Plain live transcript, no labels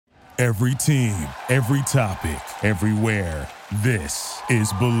Every team, every topic, everywhere. This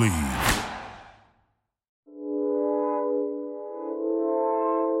is Believe.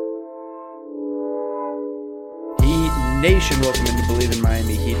 Heat Nation, welcome into Believe in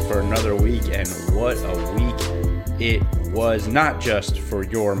Miami Heat for another week, and what a week it was, not just for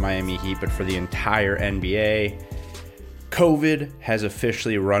your Miami Heat, but for the entire NBA. COVID has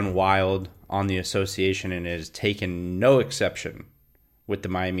officially run wild on the association and has taken no exception with the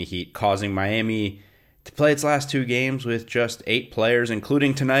Miami Heat, causing Miami to play its last two games with just 8 players,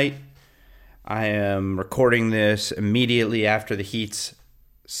 including tonight. I am recording this immediately after the Heat's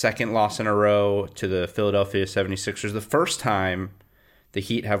second loss in a row to the Philadelphia 76ers, the first time the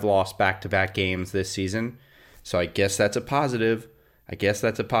Heat have lost back-to-back games this season. So I guess that's a positive.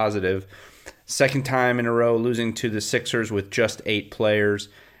 Second time in a row losing to the Sixers with just 8 players.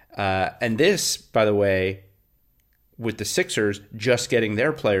 And this, by the way, with the Sixers just getting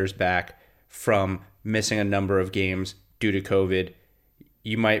their players back from missing a number of games due to COVID.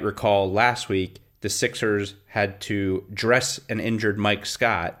 You might recall last week the Sixers had to dress an injured Mike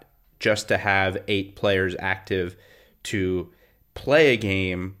Scott just to have 8 players active to play a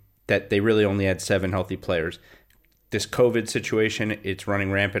game that they really only had 7 healthy players. This COVID situation, it's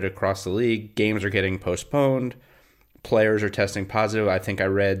running rampant across the league. Games are getting postponed. Players are testing positive. I think I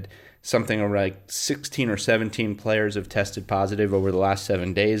read something like 16 or 17 players have tested positive over the last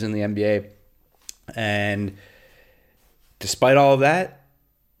 7 days in the NBA. And despite all of that,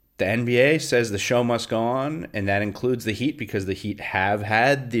 the NBA says the show must go on, and that includes the Heat because the Heat have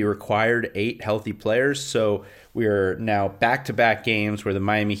had the required 8 healthy players. So we are now back-to-back games where the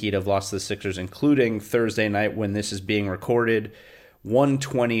Miami Heat have lost to the Sixers, including Thursday night when this is being recorded,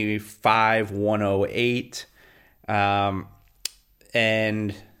 125-108.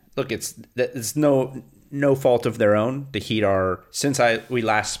 And look, it's no fault of their own. The Heat are, since we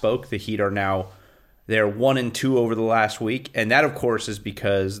last spoke, the Heat are now, they're 1-2 over the last week, and that of course is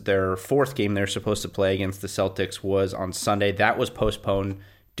because their fourth game they're supposed to play against the Celtics was on Sunday. That was postponed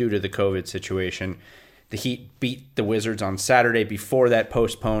due to the COVID situation. The Heat beat the Wizards on Saturday before that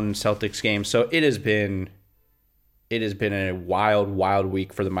postponed Celtics game. So it has been a wild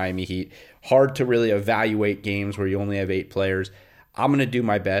week for the Miami Heat. Hard to really evaluate games where you only have 8 players. I'm going to do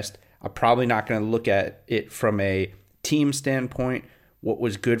my best. I'm probably not going to look at it from a team standpoint, what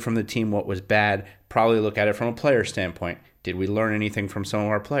was good from the team, what was bad. Probably look at it from a player standpoint. Did we learn anything from some of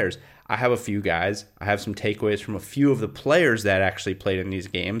our players? I have a few guys. I have some takeaways from a few of the players that actually played in these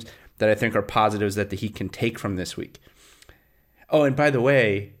games that I think are positives that the Heat can take from this week. Oh, and by the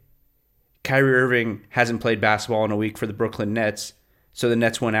way, Kyrie Irving hasn't played basketball in a week for the Brooklyn Nets, so the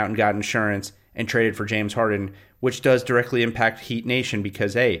Nets went out and got insurance and traded for James Harden, which does directly impact Heat Nation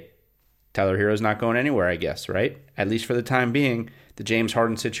because, hey, Tyler Herro's not going anywhere, I guess, right? At least for the time being, the James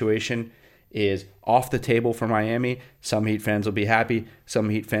Harden situation is off the table for Miami. Some Heat fans will be happy. Some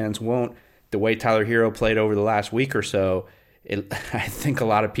Heat fans won't. The way Tyler Herro played over the last week or so, I think a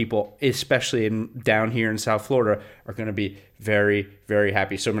lot of people, especially down here in South Florida, are going to be very, very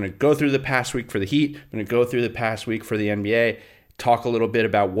happy. So I'm going to go through the past week for the Heat. I'm going to go through the past week for the NBA, talk a little bit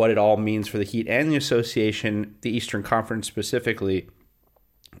about what it all means for the Heat and the association, the Eastern Conference specifically,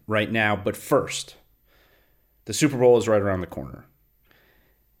 right now. But first, the Super Bowl is right around the corner.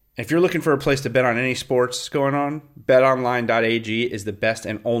 If you're looking for a place to bet on any sports going on, betonline.ag is the best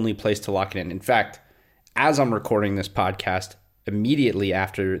and only place to lock it in. In fact, as I'm recording this podcast, immediately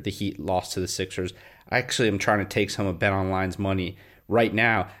after the Heat lost to the Sixers, I actually am trying to take some of BetOnline's money right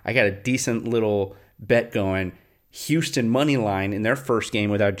now. I got a decent little bet going. Houston money line in their first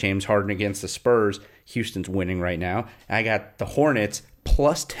game without James Harden against the Spurs. Houston's winning right now. I got the Hornets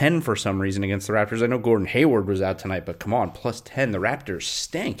plus 10 for some reason against the Raptors. I know Gordon Hayward was out tonight, but come on, plus 10. The Raptors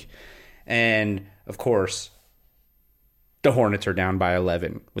stink. And, of course, the Hornets are down by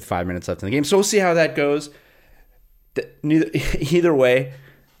 11 with 5 minutes left in the game. So we'll see how that goes. Either way,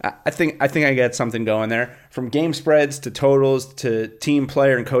 I think I got something going there. From game spreads to totals to team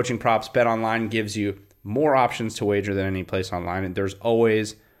player and coaching props, BetOnline gives you more options to wager than any place online. And there's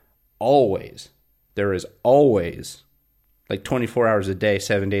always, like 24 hours a day,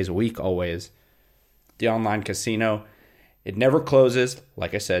 7 days a week, always, the online casino. It never closes.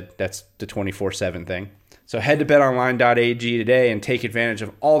 Like I said, that's the 24/7 thing. So head to betonline.ag today and take advantage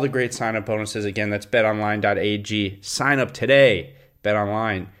of all the great sign-up bonuses. Again, that's betonline.ag. Sign up today.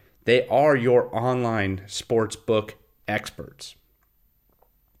 BetOnline. They are your online sportsbook experts.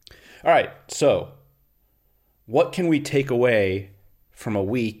 All right, so what can we take away from a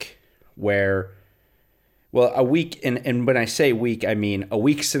week where Well, a week, and when I say week, I mean a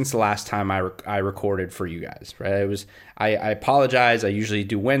week since the last time I recorded for you guys, right? I apologize. I usually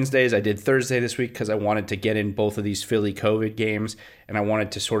do Wednesdays. I did Thursday this week because I wanted to get in both of these Philly COVID games, and I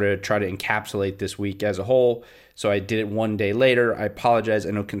wanted to sort of try to encapsulate this week as a whole. So I did it one day later. I apologize.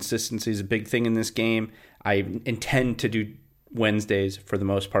 I know consistency is a big thing in this game. I intend to do Wednesdays for the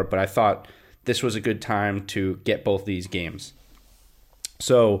most part, but I thought this was a good time to get both these games.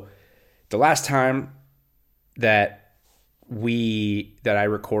 So the last time that I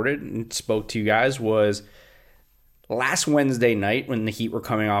recorded and spoke to you guys was last Wednesday night when the Heat were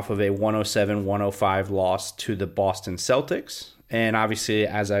coming off of a 107-105 loss to the Boston Celtics. And obviously,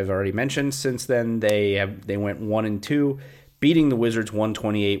 as I've already mentioned, since then they went 1-2, beating the Wizards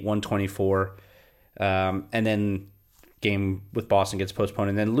 128-124. And then game with Boston gets postponed,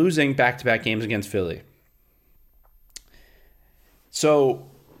 and then losing back-to-back games against Philly. So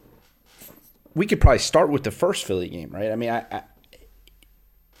we could probably start with the first Philly game, right? I mean,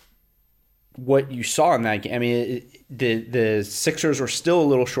 what you saw in that game, I mean, the Sixers were still a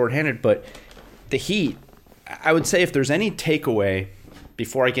little shorthanded, but the Heat, I would say if there's any takeaway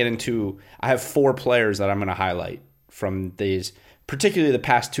before I get into, I have 4 players that I'm going to highlight from these, particularly the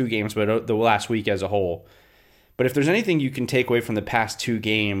past 2 games, but the last week as a whole. But if there's anything you can take away from the past 2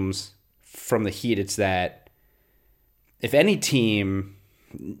 games from the Heat, it's that if any team,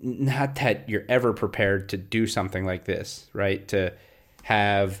 not that you're ever prepared to do something like this, right? To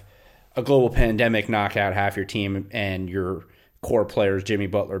have a global pandemic knock out half your team and your core players, Jimmy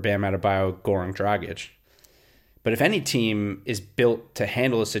Butler, Bam Adebayo, Goran Dragic. But if any team is built to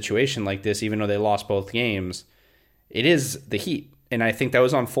handle a situation like this, even though they lost both games, it is the Heat. And I think that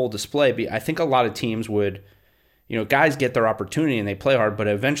was on full display. I think a lot of teams would, guys get their opportunity and they play hard, but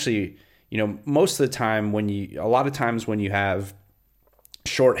eventually, most of the time a lot of times when you have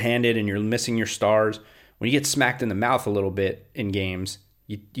shorthanded and you're missing your stars, when you get smacked in the mouth a little bit in games,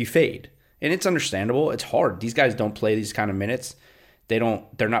 you fade. And it's understandable. It's hard. These guys don't play these kind of minutes. They're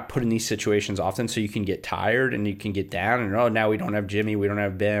not put in these situations often, so you can get tired and you can get down and, now we don't have Jimmy, we don't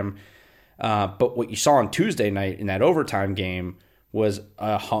have Bam. But what you saw on Tuesday night in that overtime game was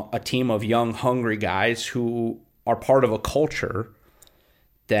a team of young, hungry guys who are part of a culture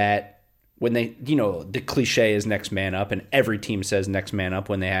that when they, the cliche is next man up, and every team says next man up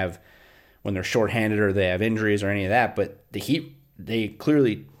when they're shorthanded or they have injuries or any of that. But the Heat, they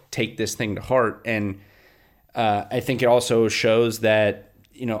clearly take this thing to heart. And I think it also shows that,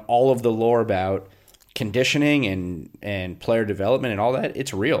 all of the lore about conditioning and player development and all that,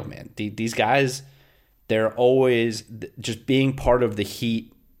 it's real, man. These guys, they're always just being part of the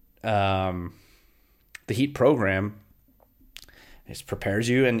Heat program. It prepares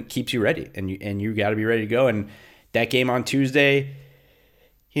you and keeps you ready, and you got to be ready to go. And that game on Tuesday,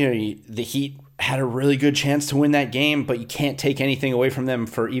 the Heat had a really good chance to win that game, but you can't take anything away from them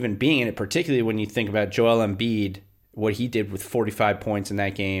for even being in it, particularly when you think about Joel Embiid, what he did with 45 points in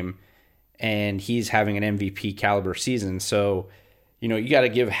that game, and he's having an MVP caliber season. So, you got to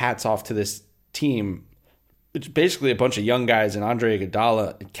give hats off to this team. It's basically a bunch of young guys and Andre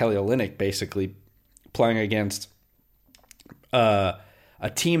Iguodala and Kelly Olynyk basically playing against a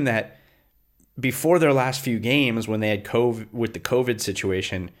team that before their last few games, when they had COVID, with the COVID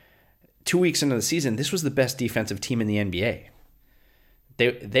situation, 2 weeks into the season, this was the best defensive team in the NBA.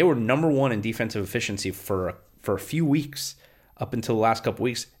 They were number 1 in defensive efficiency for a few weeks up until the last couple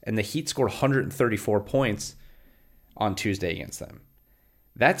weeks, and the Heat scored 134 points on Tuesday against them.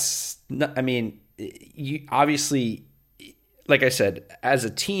 That's not, you obviously, like I said, as a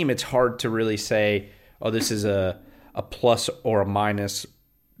team, it's hard to really say, oh, this is a plus or a minus,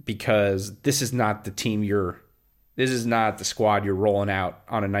 because this is not the team this is not the squad you're rolling out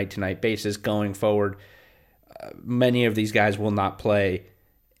on a night-to-night basis going forward. Many of these guys will not play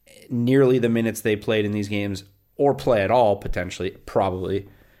nearly the minutes they played in these games, or play at all, potentially, probably.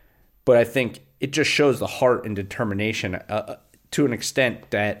 But I think it just shows the heart and determination to an extent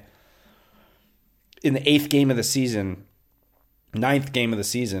that in the 9th game of the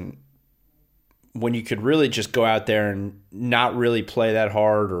season, when you could really just go out there and not really play that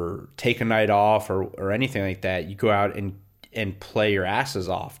hard or take a night off or anything like that, you go out and play your asses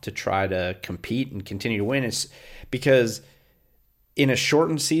off to try to compete and continue to win. It's because in a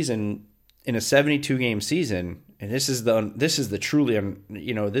shortened season, in a 72-game season, and this is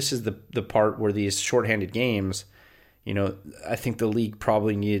the part where these shorthanded games, I think the league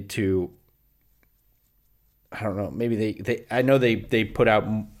probably needed to, I don't know, maybe I know they put out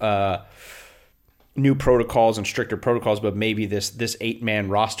new protocols and stricter protocols, but maybe this 8-man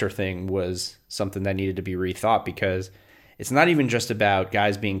roster thing was something that needed to be rethought, because it's not even just about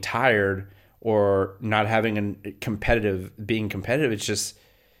guys being tired or not having being competitive. It's just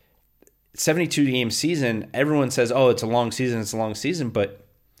 72 game season. Everyone says, "Oh, it's a long season," but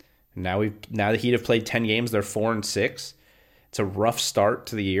now the Heat have played 10 games. They're 4-6. It's a rough start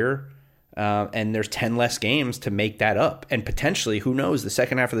to the year, and there's 10 less games to make that up. And potentially, who knows? The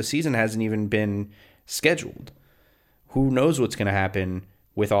second half of the season hasn't even been scheduled. Who knows what's going to happen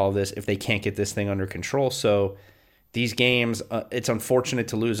with all of this if they can't get this thing under control? So these games, it's unfortunate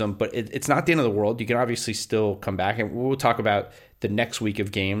to lose them, but it's not the end of the world. You can obviously still come back, and we'll talk about the next week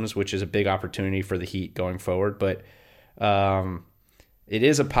of games, which is a big opportunity for the Heat going forward. But it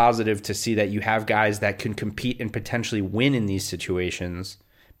is a positive to see that you have guys that can compete and potentially win in these situations,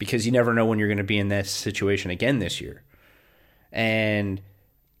 because you never know when you're going to be in this situation again this year. And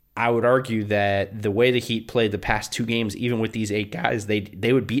I would argue that the way the Heat played the past 2 games, even with these 8 guys,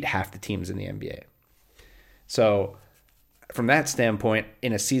 they would beat half the teams in the NBA. So from that standpoint,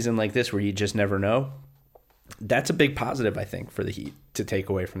 in a season like this where you just never know, that's a big positive, I think, for the Heat to take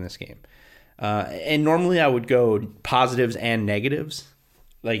away from this game. And normally I would go positives and negatives.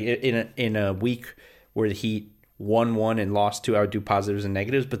 Like in a week where the Heat won 1 and lost 2, I would do positives and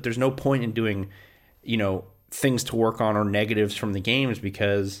negatives. But there's no point in doing, things to work on or negatives from the games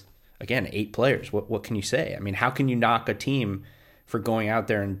because, again, 8 players. What can you say? I mean, how can you knock a team for going out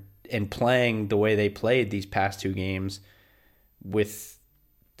there and playing the way they played these past 2 games with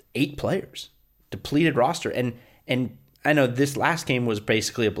 8 players, depleted roster? And I know this last game was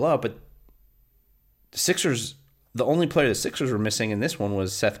basically a blowout, but the Sixers, the only player the Sixers were missing in this one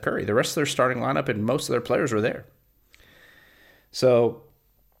was Seth Curry. The rest of their starting lineup and most of their players were there. So,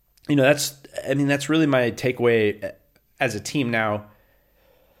 that's really my takeaway as a team. Now,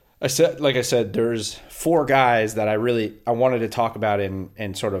 like I said, there's 4 guys that I wanted to talk about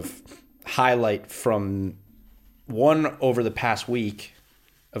and sort of highlight from one over the past week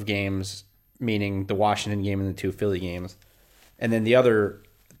of games, meaning the Washington game and the 2 Philly games, and then the other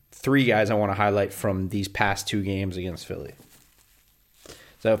 3 guys I want to highlight from these past 2 games against Philly.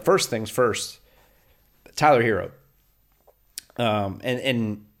 So first things first, Tyler Hero.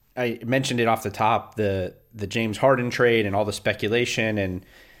 And I mentioned it off the top, the James Harden trade and all the speculation, and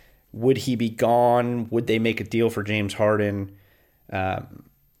would he be gone? Would they make a deal for James Harden?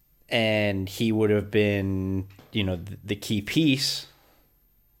 And he would have been, the key piece,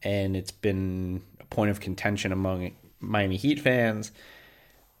 and it's been a point of contention among Miami Heat fans.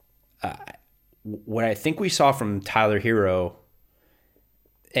 What I think we saw from Tyler Hero,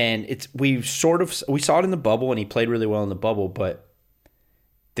 and we saw it in the bubble, and he played really well in the bubble, but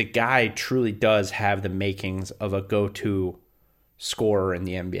the guy truly does have the makings of a go-to scorer in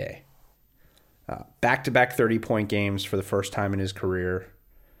the NBA. Back-to-back 30-point games for the first time in his career.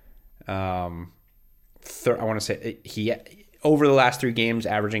 I want to say he over the last 3 games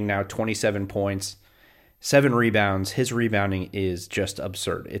averaging now 27 points, 7 rebounds. His rebounding is just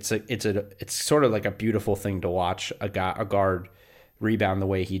absurd. It's sort of like a beautiful thing to watch a guard rebound the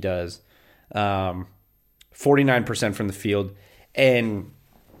way he does. 49% from the field. And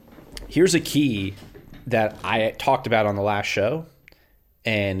here's a key that I talked about on the last show,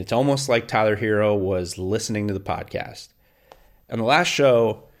 and it's almost like Tyler Hero was listening to the podcast. On the last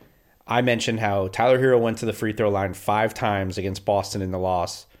show, I mentioned how Tyler Hero went to the free throw line 5 times against Boston in the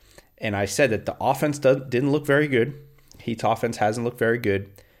loss. And I said that the offense didn't look very good. Heat's offense hasn't looked very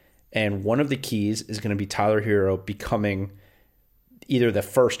good. And one of the keys is going to be Tyler Hero becoming either the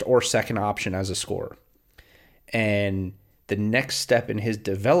first or second option as a scorer. And the next step in his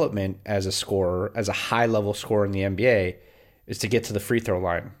development as a scorer, as a high-level scorer in the NBA, is to get to the free throw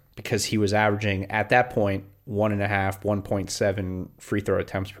line, because he was averaging, at that point, 1.7 free throw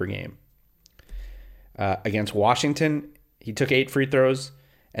attempts per game. Against Washington, he took 8 free throws.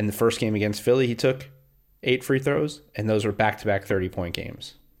 And the first game against Philly, he took 8 free throws, and those were back-to-back 30-point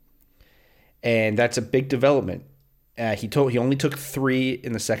games. And that's a big development. He only took 3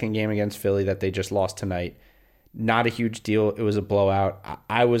 in the second game against Philly that they just lost tonight. Not a huge deal. It was a blowout.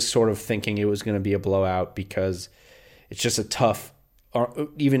 I was sort of thinking it was going to be a blowout because it's just a tough,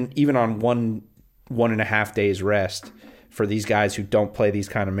 even on 1.5 days rest for these guys who don't play these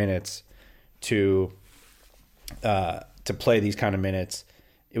kind of minutes to play these kind of minutes.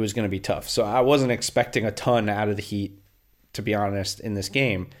 It was going to be tough. So I wasn't expecting a ton out of the Heat, to be honest, in this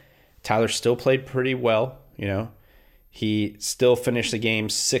game. Tyler still played pretty well, He still finished the game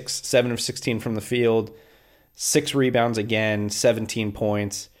 7 of 16 from the field, 6 rebounds again, 17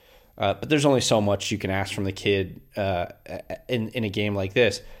 points. But there's only so much you can ask from the kid in a game like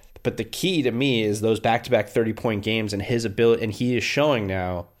this. But the key to me is those back-to-back 30-point games and his ability, and he is showing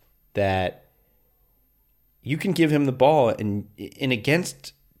now that you can give him the ball and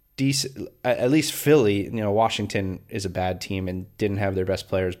against decent. At least Philly, Washington is a bad team and didn't have their best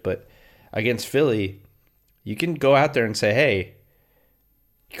players, but against Philly, you can go out there and say, hey,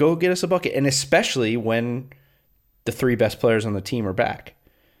 go get us a bucket. And especially when the 3 best players on the team are back.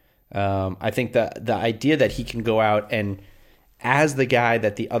 I think that the idea that he can go out and, as the guy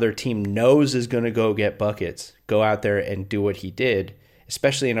that the other team knows is going to go get buckets, go out there and do what he did,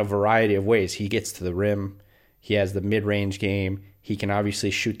 especially in a variety of ways. He gets to the rim. He has the mid-range game. He can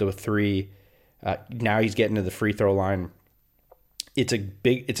obviously shoot the 3. Now he's getting to the free throw line. It's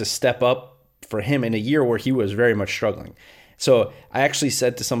a step up for him in a year where he was very much struggling. So I actually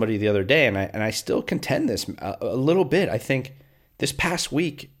said to somebody the other day, and I still contend this a little bit. I think this past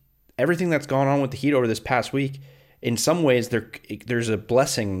week, everything that's gone on with the Heat over this past week, in some ways there's a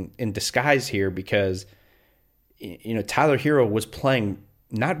blessing in disguise here, because Tyler Hero was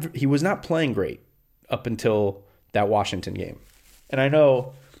he was not playing great up until that Washington game. And I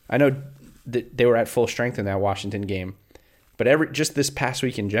know that they were at full strength in that Washington game, but just this past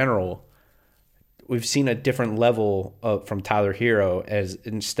week in general, we've seen a different level from Tyler Hero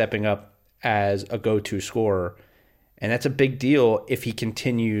in stepping up as a go-to scorer. And that's a big deal if he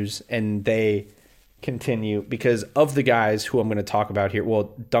continues and they continue, because of the guys who I'm going to talk about here,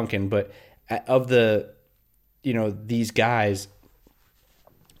 well, Duncan, but of these guys,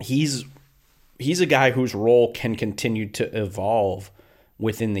 he's a guy whose role can continue to evolve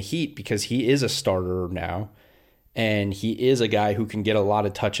within the Heat, because he is a starter now, and he is a guy who can get a lot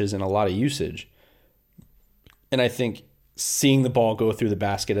of touches and a lot of usage. And I think seeing the ball go through the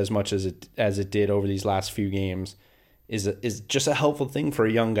basket as much as it did over these last few games is just a helpful thing for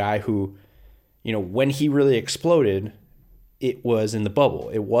a young guy who, when he really exploded, it was in the bubble.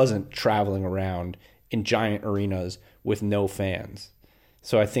 It wasn't traveling around in giant arenas with no fans.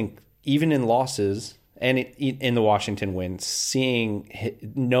 So I think even in losses and in the Washington win,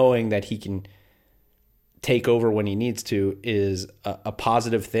 knowing that he can take over when he needs to is a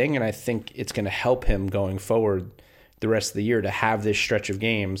positive thing. And I think it's going to help him going forward the rest of the year to have this stretch of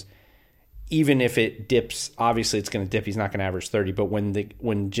games. Even if it dips, obviously it's going to dip. He's not going to average 30. But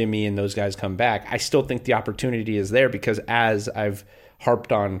when Jimmy and those guys come back, I still think the opportunity is there, because as I've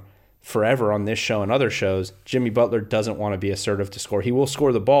harped on forever on this show and other shows, Jimmy Butler doesn't want to be assertive to score. He will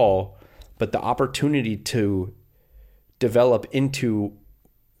score the ball, but the opportunity to develop into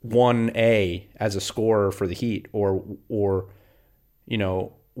 1A as a scorer for the Heat, or 1A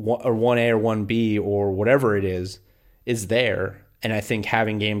or 1B or whatever it is there. And I think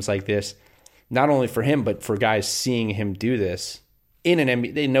having games like this, not only for him, but for guys seeing him do this in an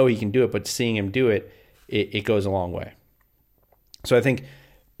NBA, they know he can do it, but seeing him do it, it goes a long way. So I think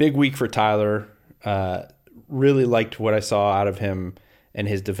big week for Tyler. Really liked what I saw out of him and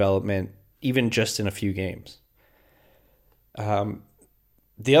his development, even just in a few games. The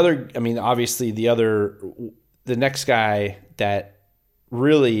next guy that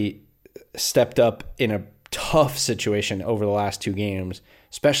really stepped up in a tough situation over the last 2 games,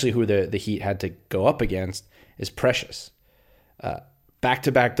 especially who the Heat had to go up against, is Precious.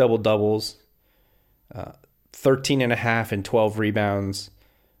 Back-to-back double-doubles, 13.5 and 12 rebounds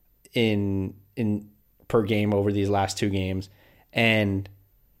in per game over these last 2 games. And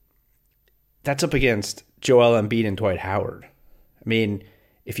that's up against Joel Embiid and Dwight Howard. I mean,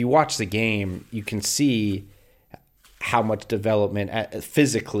 if you watch the game, you can see how much development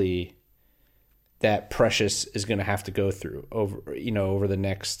physically that Precious is going to have to go through over the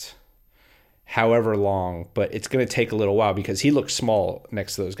next however long, but it's going to take a little while because he looks small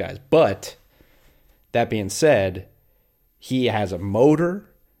next to those guys. But that being said, he has a motor.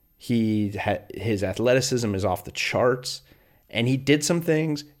 His athleticism is off the charts, and he did some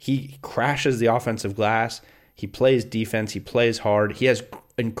things. He crashes the offensive glass. He plays defense. He plays hard. He has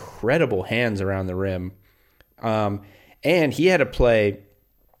incredible hands around the rim. And he had a play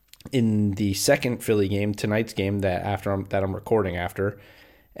in the second Philly game, tonight's game that I'm recording after,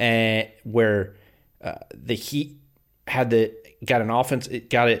 where the Heat got an offense,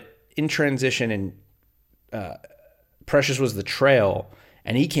 got it in transition, and Precious was the trail,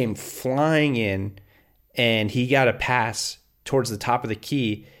 and he came flying in, and he got a pass towards the top of the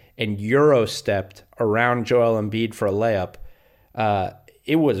key and Euro stepped around Joel Embiid for a layup.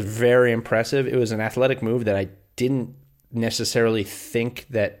 It was very impressive. It was an athletic move that I didn't necessarily think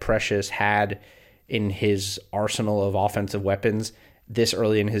that Precious had in his arsenal of offensive weapons this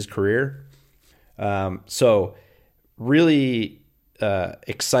early in his career. So really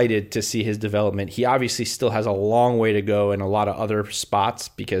excited to see his development. He obviously still has a long way to go in a lot of other spots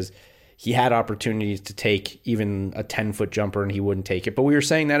because he had opportunities to take even a 10-foot jumper and he wouldn't take it. But we were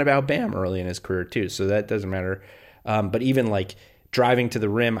saying that about Bam early in his career too, so that doesn't matter. But even like driving to the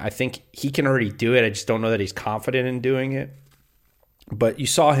rim. I think he can already do it. I just don't know that he's confident in doing it. But you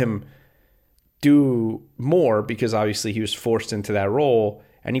saw him do more because obviously he was forced into that role,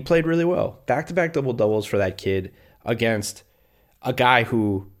 and he played really well. Back-to-back double-doubles for that kid against a guy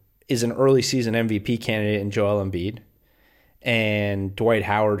who is an early season MVP candidate in Joel Embiid, and Dwight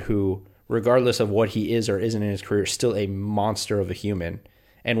Howard, who, regardless of what he is or isn't in his career, is still a monster of a human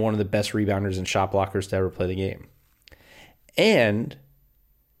and one of the best rebounders and shot blockers to ever play the game. And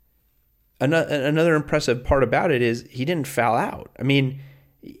another impressive part about it is he didn't foul out. I mean,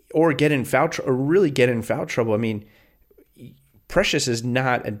 or really get in foul trouble. I mean, Precious is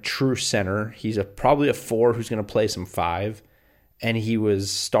not a true center. He's probably a 4 who's going to play some 5. And he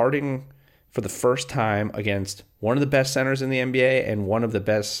was starting for the first time against one of the best centers in the NBA and one of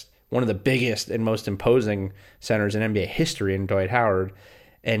the biggest and most imposing centers in NBA history in Dwight Howard.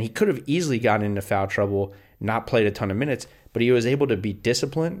 And he could have easily gotten into foul trouble, not played a ton of minutes, but he was able to be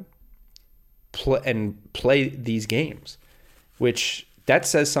disciplined and play these games, which that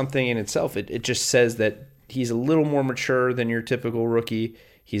says something in itself. It just says that he's a little more mature than your typical rookie.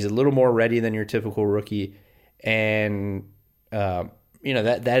 He's a little more ready than your typical rookie. And,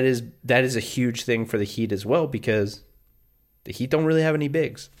 that is a huge thing for the Heat as well, because the Heat don't really have any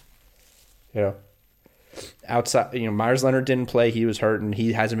bigs. Yeah. Outside, Myers Leonard didn't play. He was hurt, and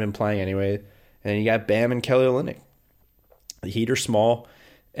he hasn't been playing anyway. And you got Bam and Kelly Olynyk. The Heat are small,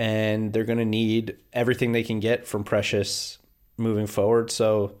 and they're going to need everything they can get from Precious moving forward.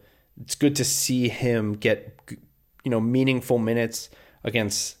 So it's good to see him get, meaningful minutes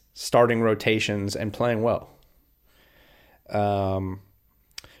against starting rotations and playing well.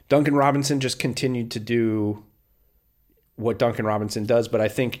 Duncan Robinson just continued to do what Duncan Robinson does, but I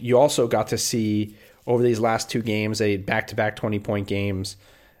think you also got to see over these last 2 games, back-to-back 20-point games,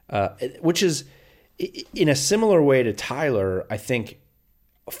 which is in a similar way to Tyler. I think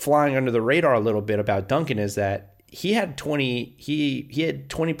flying under the radar a little bit about Duncan is that he had 20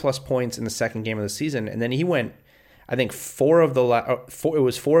 plus points in the second game of the season, and then he went, I think, 4 of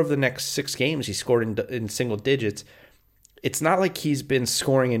the next 6 games he scored in single digits. It's not like he's been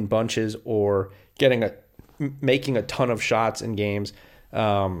scoring in bunches or making a ton of shots in games.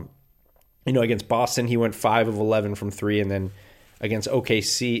 Against Boston, he went 5 of 11 from 3, and then against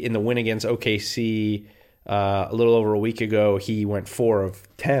OKC, in the win against OKC a little over a week ago, he went 4 of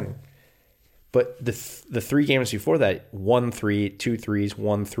 10. But the 3 games before that, 1 3, 2 threes,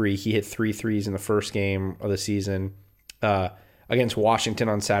 1 3. He hit 3 threes in the first game of the season. Against Washington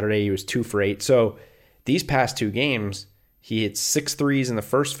on Saturday, he was 2 for 8. So these past 2 games, he hit 6 threes in the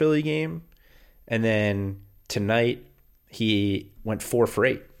first Philly game, and then tonight he went 4 for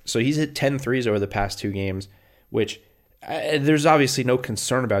 8. So he's hit 10 threes over the past 2 games, which there's obviously no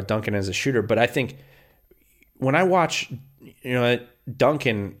concern about Duncan as a shooter. But I think when I watch,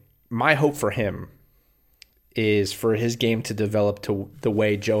 Duncan, my hope for him is for his game to develop to the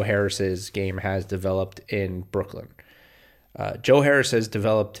way Joe Harris's game has developed in Brooklyn. Joe Harris has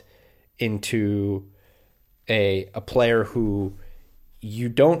developed into a player who he's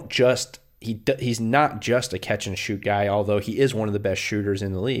not just a catch and shoot guy, although he is one of the best shooters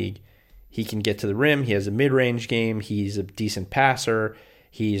in the league. He can get to the rim. He has a mid-range game. He's a decent passer.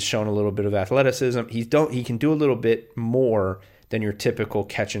 He's shown a little bit of athleticism. He can do a little bit more than your typical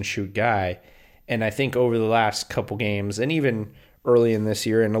catch and shoot guy. And I think over the last couple games, and even early in this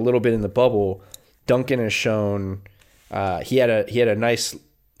year and a little bit in the bubble, Duncan has shown he had a nice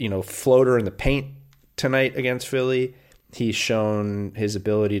floater in the paint tonight against Philly. He's shown his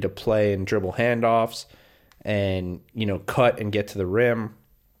ability to play and dribble handoffs and, cut and get to the rim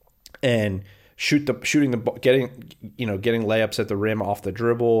and getting layups at the rim off the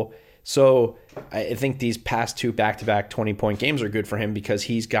dribble. So I think these past 2 back-to-back 20-point games are good for him because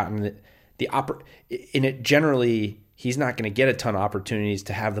he's gotten generally he's not going to get a ton of opportunities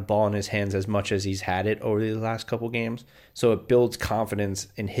to have the ball in his hands as much as he's had it over the last couple games. So it builds confidence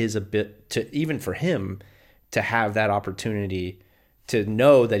in his even for him to have that opportunity to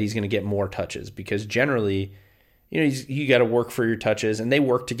know that he's going to get more touches, because generally, you got to work for your touches, and they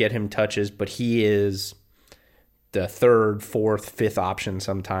work to get him touches, but he is the 3rd, 4th, 5th option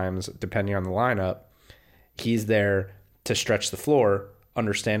sometimes, depending on the lineup. He's there to stretch the floor,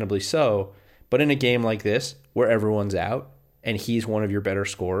 understandably so. But in a game like this, where everyone's out and he's one of your better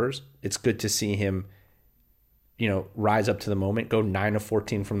scorers, it's good to see him, rise up to the moment, go 9 of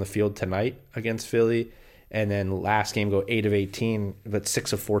 14 from the field tonight against Philly, and then last game go 8 of 18, but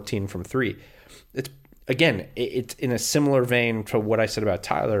 6 of 14 from 3. It's in a similar vein to what I said about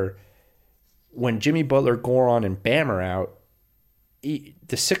Tyler. When Jimmy Butler, Goran, and Bam are out, the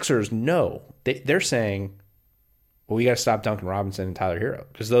Sixers know. They're saying, well, we got to stop Duncan Robinson and Tyler Hero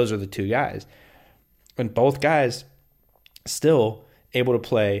because those are the two guys. And both guys still able to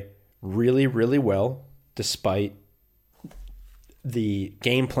play really, really well despite the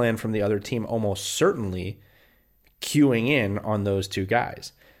game plan from the other team almost certainly cueing in on those two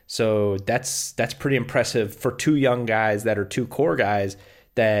guys. So that's pretty impressive for two young guys that are two core guys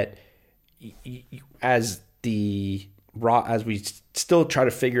that as we still try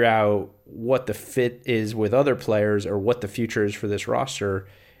to figure out what the fit is with other players or what the future is for this roster,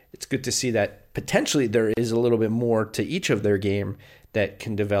 it's good to see that potentially there is a little bit more to each of their game that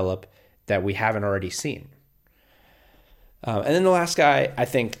can develop that we haven't already seen. And then the last guy I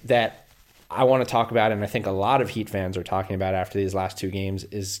think that I want to talk about, and I think a lot of Heat fans are talking about after these last two games,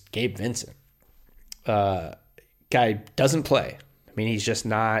 is Gabe Vincent. Guy doesn't play. I mean, he's just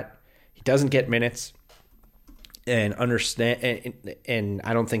not. He doesn't get minutes, and and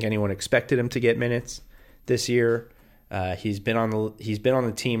I don't think anyone expected him to get minutes this year. He's been on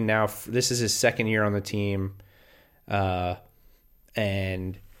the team now. This is his second year on the team, and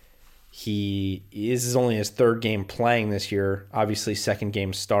this is only his third game playing this year. Obviously, second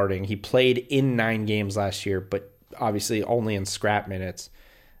game starting. He played in 9 games last year, but obviously only in scrap minutes.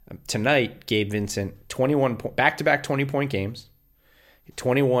 Tonight, Gabe Vincent, back-to-back 20-point games.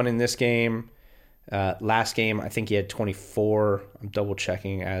 21 in this game. Last game, I think he had 24. I'm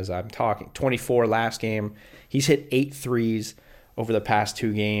double-checking as I'm talking. 24 last game. He's hit 8 threes over the past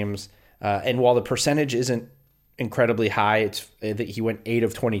 2 games. And while the percentage isn't incredibly high, he went 8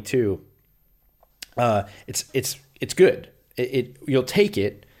 of 22. It's good. You'll take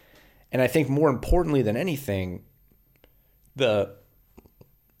it. And I think more importantly than anything, when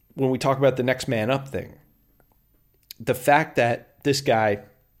we talk about the next man up thing, the fact that this guy,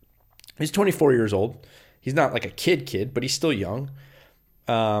 he's 24 years old. He's not like a kid, but he's still young.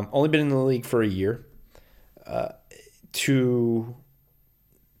 Only been in the league for a year. To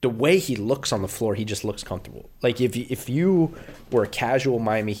the way he looks on the floor, he just looks comfortable. Like if you were a casual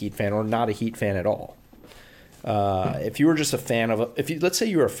Miami Heat fan or not a Heat fan at all, if you were just a fan let's say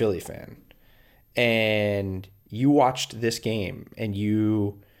you were a Philly fan and you watched this game and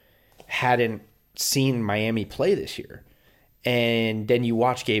you hadn't seen Miami play this year, and then you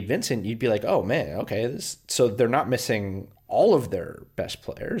watch Gabe Vincent, you'd be like, oh man, okay, so they're not missing all of their best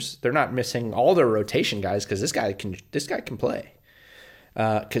players. They're not missing all their rotation guys because this guy can play.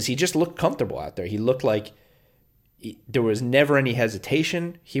 Because he just looked comfortable out there. He looked like there was never any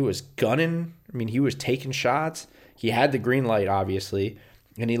hesitation. He was gunning. I mean, he was taking shots. He had the green light, obviously,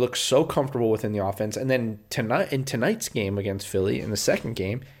 and he looked so comfortable within the offense. And then in tonight's game against Philly, in the second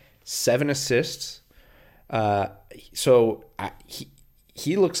game, 7 assists.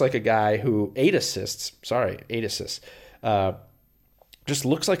 He looks like a guy who 8 assists. Just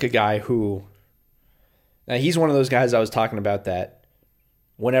looks like a guy who. Now he's one of those guys I was talking about that.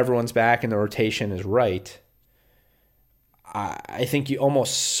 When everyone's back and the rotation is right, I think you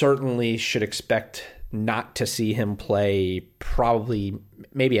almost certainly should expect not to see him play probably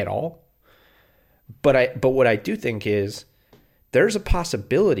maybe at all. But what I do think is there's a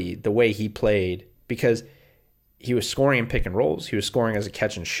possibility the way he played, because he was scoring in pick and rolls. He was scoring as a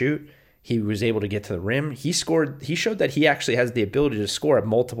catch and shoot. He was able to get to the rim. He showed that he actually has the ability to score at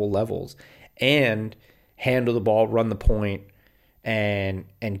multiple levels and handle the ball, run the point, and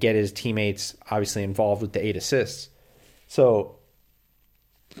get his teammates obviously involved with the 8 assists. So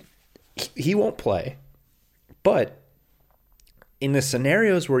he won't play. But in the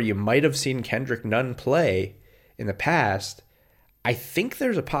scenarios where you might have seen Kendrick Nunn play in the past, I think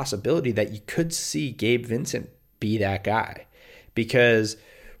there's a possibility that you could see Gabe Vincent be that guy. Because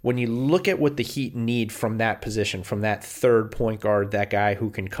when you look at what the Heat need from that position, from that third point guard, that guy who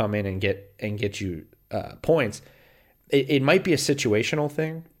can come in and get you points, it might be a situational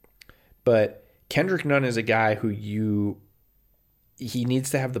thing, but Kendrick Nunn is a guy who he needs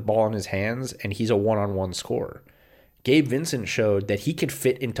to have the ball in his hands, and he's a one-on-one scorer. Gabe Vincent showed that he could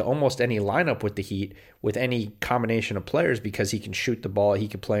fit into almost any lineup with the Heat, with any combination of players, because he can shoot the ball, he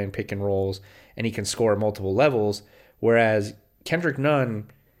can play in pick and rolls, and he can score at multiple levels, whereas Kendrick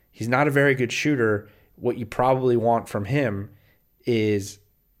Nunn, he's not a very good shooter. What you probably want from him is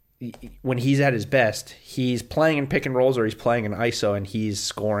when he's at his best, he's playing in pick and rolls or he's playing in ISO and he's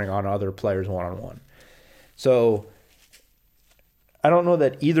scoring on other players one-on-one. So I don't know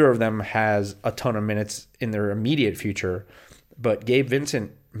that either of them has a ton of minutes in their immediate future, but Gabe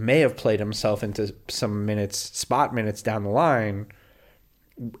Vincent may have played himself into some minutes, spot minutes down the line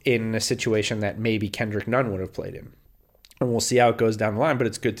in a situation that maybe Kendrick Nunn would have played in. And we'll see how it goes down the line, but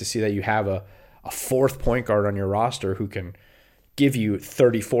it's good to see that you have a fourth point guard on your roster who can give you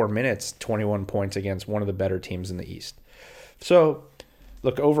 34 minutes, 21 points against one of the better teams in the East. So,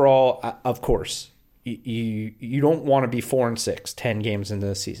 look, overall, of course, you don't want to be 4-6, 10 games into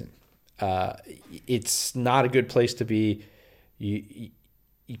the season. It's not a good place to be. You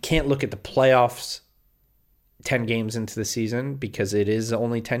can't look at the playoffs 10 games into the season because it is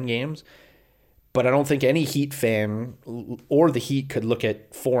only 10 games. But I don't think any Heat fan or the Heat could look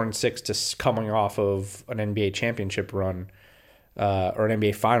at 4-6 to coming off of an NBA championship run or an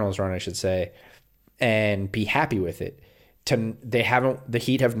NBA Finals run, I should say, and be happy with it. The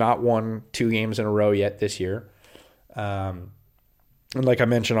Heat have not won 2 games in a row yet this year. And like I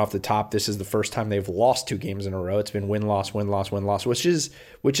mentioned off the top, this is the first time they've lost 2 games in a row. It's been win-loss, win-loss, win-loss, which is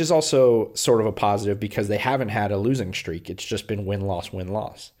also sort of a positive because they haven't had a losing streak. It's just been win-loss,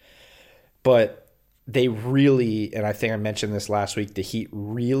 win-loss. But they really, and I think I mentioned this last week, the Heat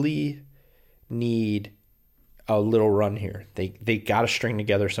really need a little run here. They got to string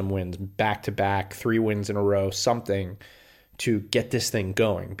together some wins, back-to-back, 3 wins in a row, something to get this thing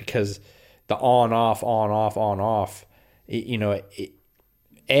going because the on-off,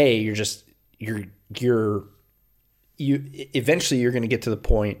 eventually you're going to get to the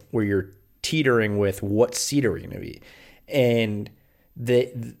point where you're teetering with what seed are we going to be. And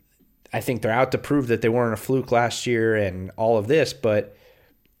I think they're out to prove that they weren't a fluke last year and all of this, but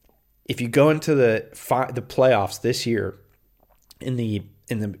if you go into the playoffs this year in the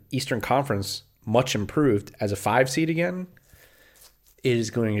Eastern Conference, much improved as a 5 seed again, it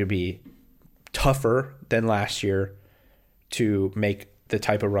is going to be tougher than last year to make the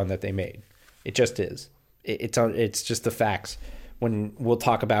type of run that they made. It just is. It's just the facts. When we'll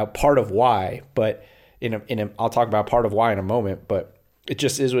talk about part of why, but I'll talk about part of why in a moment, but it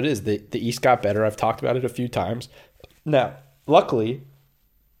just is what it is. The East got better. I've talked about it a few times. Now, luckily,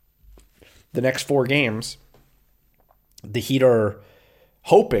 the next 4 games, the Heat are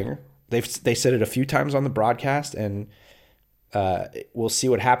hoping. They said it a few times on the broadcast, and we'll see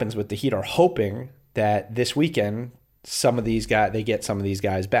what happens. But the Heat are hoping that this weekend they get some of these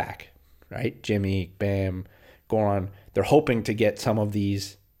guys back, right? Jimmy, Bam, Goran. They're hoping to get some of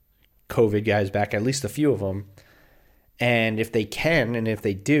these COVID guys back, at least a few of them. And if they can, and if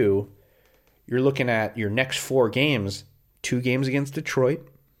they do, you're looking at your next 4 games, 2 games against Detroit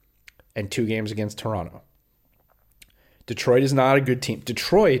and 2 games against Toronto. Detroit is not a good team.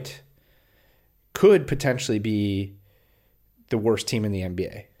 Detroit could potentially be the worst team in the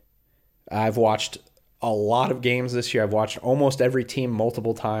NBA. I've watched a lot of games this year. I've watched almost every team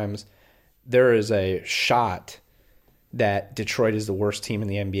multiple times. There is a shot that Detroit is the worst team in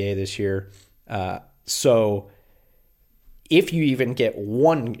the NBA this year. So if you even get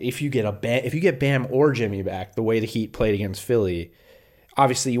if you get Bam or Jimmy back, the way the Heat played against Philly,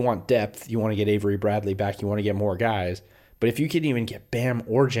 obviously you want depth. You want to get Avery Bradley back. You want to get more guys. But if you can even get Bam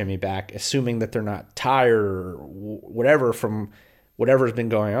or Jimmy back, assuming that they're not tired or whatever from whatever's been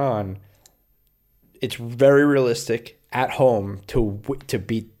going on, it's very realistic at home to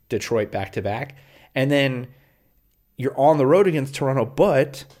beat Detroit back-to-back. And then you're on the road against Toronto,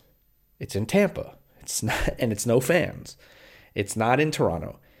 but it's in Tampa. It's not, and it's no fans. It's not in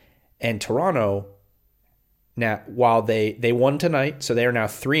Toronto. And Toronto, now, while they won tonight, so they are now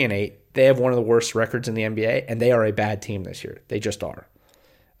 3-8, they have one of the worst records in the NBA, and they are a bad team this year. They just are.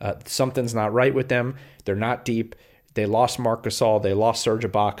 Something's not right with them. They're not deep. They lost Marc Gasol. They lost Serge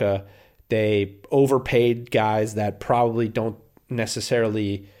Ibaka. They overpaid guys that probably don't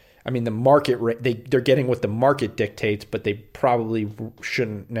necessarily. I mean, the market they're getting what the market dictates, but they probably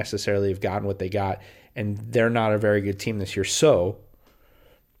shouldn't necessarily have gotten what they got, and they're not a very good team this year. So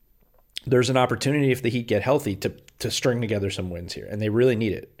there's an opportunity if the Heat get healthy to string together some wins here, and they really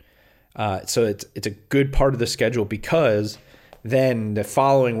need it. So it's a good part of the schedule because then the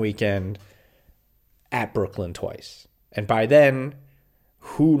following weekend at Brooklyn twice, and by then,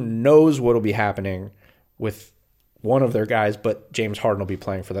 who knows what will be happening with one of their guys, but James Harden will be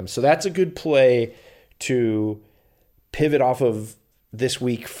playing for them. So that's a good play to pivot off of this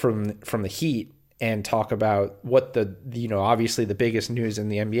week from the Heat and talk about what obviously the biggest news in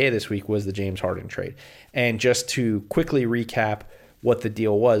the NBA this week was the James Harden trade. And just to quickly recap what the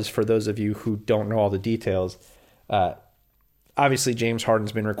deal was for those of you who don't know all the details, obviously James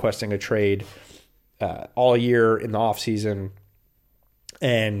Harden's been requesting a trade all year in the offseason,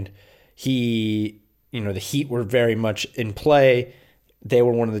 and the Heat were very much in play. They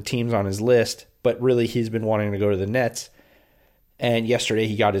were one of the teams on his list, but really he's been wanting to go to the Nets. And yesterday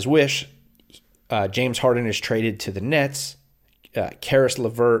he got his wish. James Harden is traded to the Nets. Karis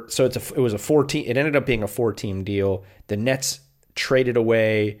LeVert. So it was a 4-team. It ended up being a 4-team deal. The Nets traded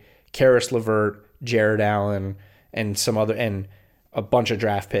away Karis LeVert, Jared Allen, and some other. And a bunch of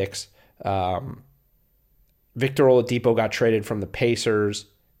draft picks. Victor Oladipo got traded from the Pacers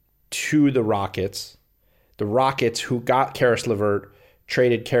to the Rockets. The Rockets, who got Karis LeVert,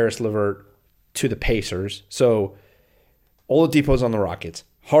 traded Karis LeVert to the Pacers. So Oladipo's on the Rockets.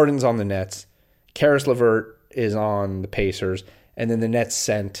 Harden's on the Nets. Karis LeVert is on the Pacers. And then the Nets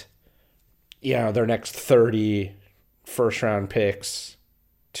sent, their next 30 first-round picks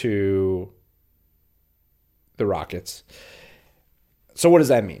to the Rockets. So what does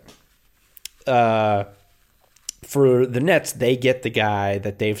that mean? For the Nets, they get the guy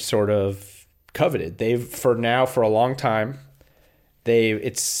that they've sort of coveted. For a long time,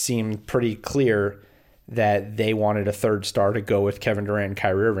 it seemed pretty clear that they wanted a third star to go with Kevin Durant and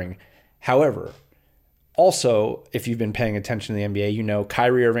Kyrie Irving. However, also, if you've been paying attention to the NBA, you know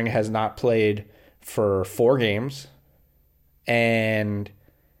Kyrie Irving has not played for 4 games, and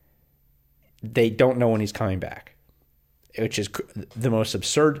they don't know when he's coming back, which is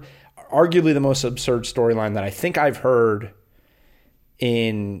arguably the most absurd storyline that I think I've heard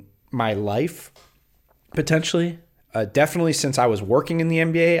in my life, potentially. Definitely since I was working in the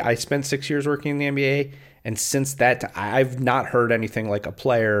NBA. I spent 6 years working in the NBA, and since that, I've not heard anything like a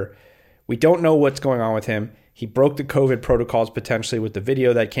player. We don't know what's going on with him. He broke the COVID protocols potentially with the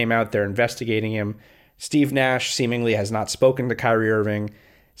video that came out. They're investigating him. Steve Nash seemingly has not spoken to Kyrie Irving,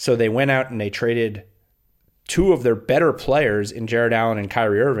 so they went out and they traded 2 of their better players in Jared Allen and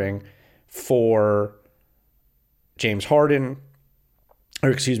Kyrie Irving for James Harden,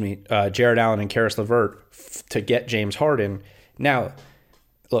 Jared Allen and Karis LeVert to get James Harden. Now,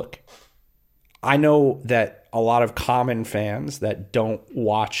 look, I know that a lot of common fans that don't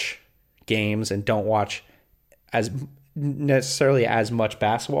watch games and don't watch as necessarily as much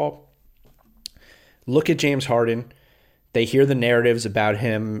basketball look at James Harden. They hear the narratives about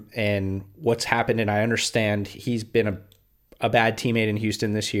him and what's happened, and I understand he's been a bad teammate in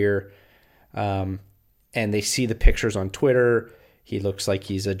Houston this year. And they see the pictures on Twitter. He looks like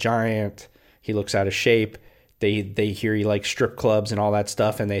he's a giant. He looks out of shape. They hear he likes strip clubs and all that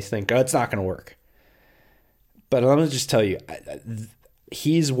stuff, and they think, it's not going to work. But let me just tell you,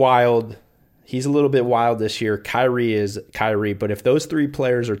 he's wild. He's a little bit wild this year. Kyrie is Kyrie. But if those 3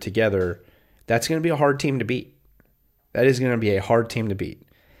 players are together, that's going to be a hard team to beat. That is going to be a hard team to beat.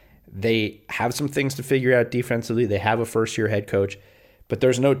 They have some things to figure out defensively. They have a first-year head coach. But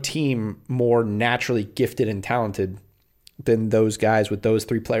there's no team more naturally gifted and talented than those guys with those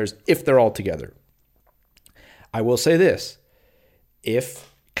 3 players if they're all together. I will say this.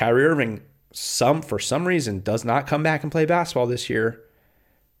 If Kyrie Irving, for some reason, does not come back and play basketball this year,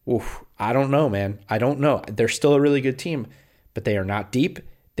 I don't know, man. I don't know. They're still a really good team, but they are not deep.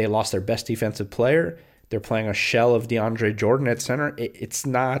 They lost their best defensive player. They're playing a shell of DeAndre Jordan at center. It's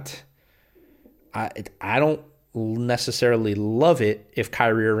not – I don't necessarily love it if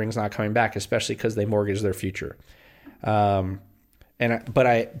Kyrie Irving's not coming back, especially because they mortgage their future. But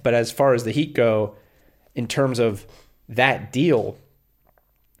as far as the Heat go, in terms of that deal,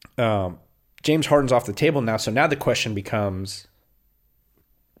 James Harden's off the table now. So now the question becomes,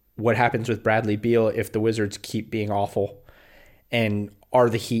 what happens with Bradley Beal if the Wizards keep being awful? And do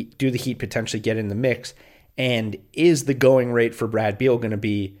the Heat potentially get in the mix? And is the going rate for Brad Beal going to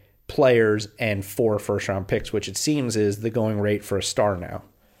be players and 4 first-round picks, which it seems is the going rate for a star now?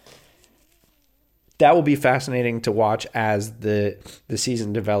 That will be fascinating to watch as the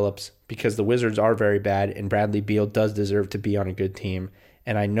season develops, because the Wizards are very bad, and Bradley Beal does deserve to be on a good team.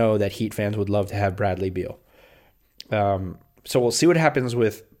 And I know that Heat fans would love to have Bradley Beal. So we'll see what happens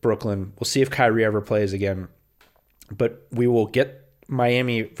with Brooklyn. We'll see if Kyrie ever plays again. But we will get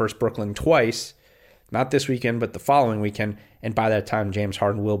Miami versus Brooklyn twice, not this weekend, but the following weekend. And by that time, James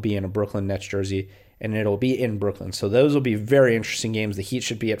Harden will be in a Brooklyn Nets jersey, and it'll be in Brooklyn. So those will be very interesting games. The Heat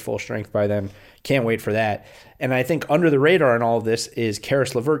should be at full strength by then. Can't wait for that. And I think under the radar in all of this is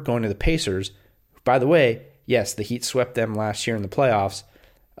Karis LeVert going to the Pacers. By the way, yes, the Heat swept them last year in the playoffs.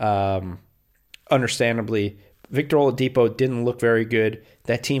 Understandably, Victor Oladipo didn't look very good.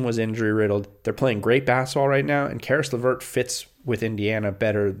 That team was injury-riddled. They're playing great basketball right now, and Karis LeVert fits with Indiana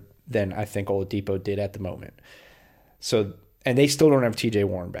better than I think Oladipo did at the moment. So, and they still don't have TJ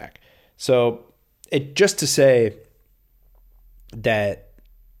Warren back. So, just to say that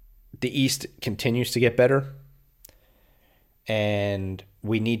the East continues to get better, and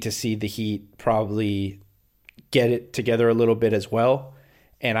we need to see the Heat probably get it together a little bit as well.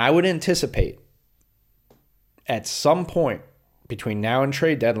 And I would anticipate at some point between now and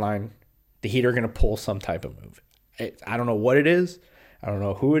trade deadline, the Heat are going to pull some type of move. I don't know what it is. I don't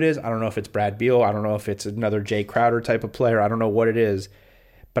know who it is. I don't know if it's Brad Beal. I don't know if it's another Jay Crowder type of player. I don't know what it is.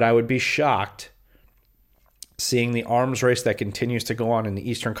 But I would be shocked seeing the arms race that continues to go on in the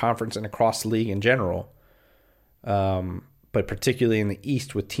Eastern Conference and across the league in general, but particularly in the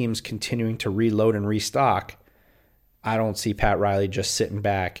East with teams continuing to reload and restock, I don't see Pat Riley just sitting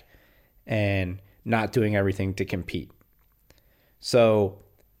back and not doing everything to compete. So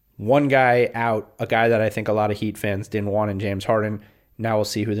one guy out, a guy that I think a lot of Heat fans didn't want in James Harden. Now we'll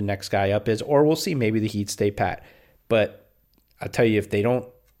see who the next guy up is, or we'll see maybe the Heat stay pat. But I'll tell you, if they don't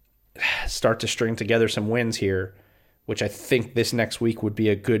start to string together some wins here, which I think this next week would be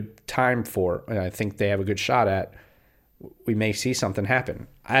a good time for, and I think they have a good shot at, we may see something happen.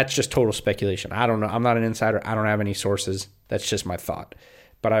 That's just total speculation. I don't know. I'm not an insider. I don't have any sources. That's just my thought.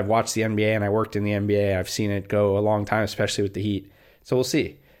 But I've watched the NBA and I worked in the NBA. I've seen it go a long time, especially with the Heat. So we'll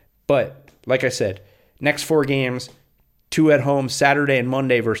see. But like I said, next 4 games, 2 at home, Saturday and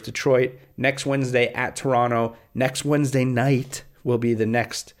Monday versus Detroit. Next Wednesday at Toronto. Next Wednesday night will be the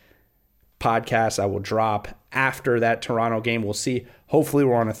next podcast I will drop after that Toronto game. We'll see. Hopefully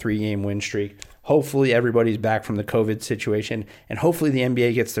we're on a 3-game win streak. Hopefully everybody's back from the COVID situation. And hopefully the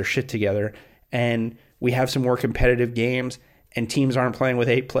NBA gets their shit together. And we have some more competitive games. And teams aren't playing with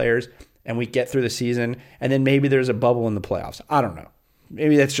 8 players. And we get through the season. And then maybe there's a bubble in the playoffs. I don't know.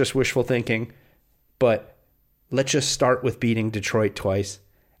 Maybe that's just wishful thinking. But let's just start with beating Detroit twice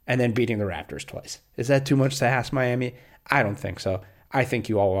and then beating the Raptors twice. Is that too much to ask, Miami? I don't think so. I think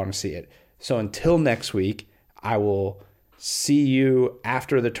you all want to see it. So until next week, I will see you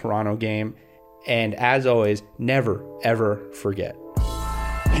after the Toronto game. And as always, never, ever forget.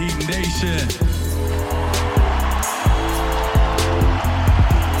 Heat Nation.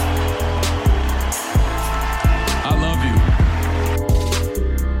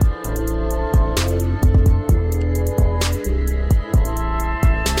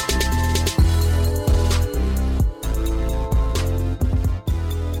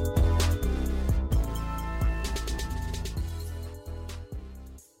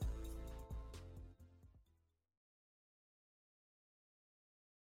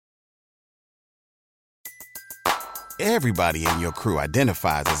 Everybody in your crew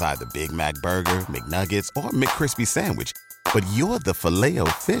identifies as either Big Mac Burger, McNuggets, or McCrispy Sandwich. But you're the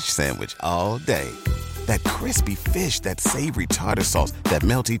Filet-O-Fish Sandwich all day. That crispy fish, that savory tartar sauce, that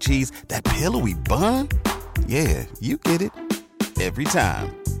melty cheese, that pillowy bun. Yeah, you get it. Every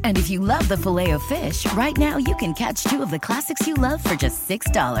time. And if you love the Filet-O-Fish, right now you can catch 2 of the classics you love for just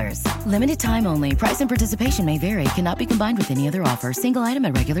 $6. Limited time only. Price and participation may vary. Cannot be combined with any other offer. Single item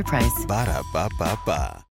at regular price. Ba-da-ba-ba-ba.